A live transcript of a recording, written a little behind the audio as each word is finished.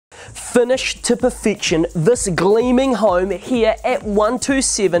Finished to perfection, this gleaming home here at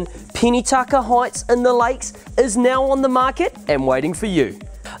 127 Penetaka Heights in the Lakes is now on the market and waiting for you.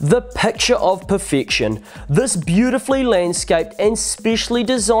 The picture of perfection, this beautifully landscaped and specially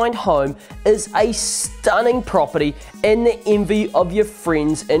designed home is a stunning property and the envy of your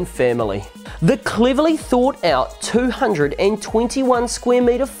friends and family. The cleverly thought out 221 square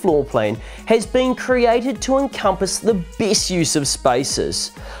metre floor plan has been created to encompass the best use of spaces,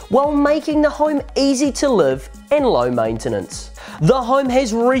 while making the home easy to live and low maintenance. The home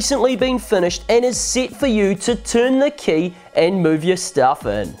has recently been finished and is set for you to turn the key and move your stuff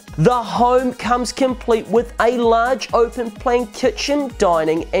in. The home comes complete with a large open plan kitchen,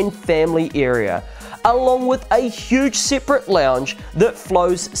 dining and family area, along with a huge separate lounge that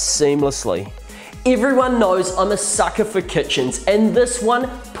flows seamlessly. Everyone knows I'm a sucker for kitchens, and this one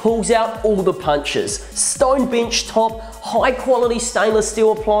pulls out all the punches. Stone bench top, high quality stainless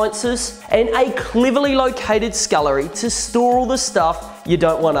steel appliances, and a cleverly located scullery to store all the stuff you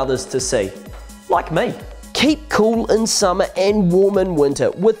don't want others to see. Like me. Keep cool in summer and warm in winter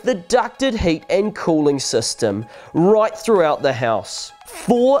with the ducted heat and cooling system right throughout the house.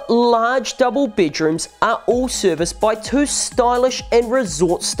 4 large double bedrooms are all serviced by 2 stylish and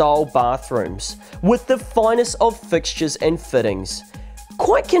resort style bathrooms with the finest of fixtures and fittings.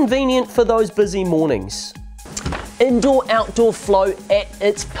 Quite convenient for those busy mornings. Indoor-outdoor flow at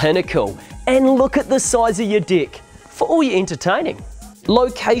its pinnacle, and look at the size of your deck for all your entertaining.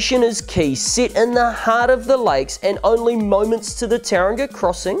 Location is key, set in the heart of the lakes and only moments to the Tauranga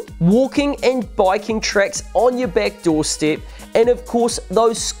crossing, walking and biking tracks on your back doorstep, and of course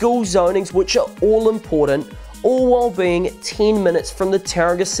those school zonings which are all important, all while being 10 minutes from the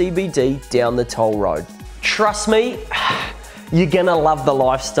Tauranga CBD down the toll road. Trust me, you're gonna love the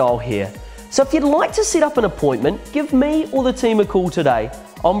lifestyle here. So if you'd like to set up an appointment, give me or the team a call today.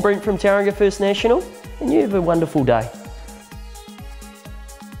 I'm Brent from Tauranga First National, and you have a wonderful day.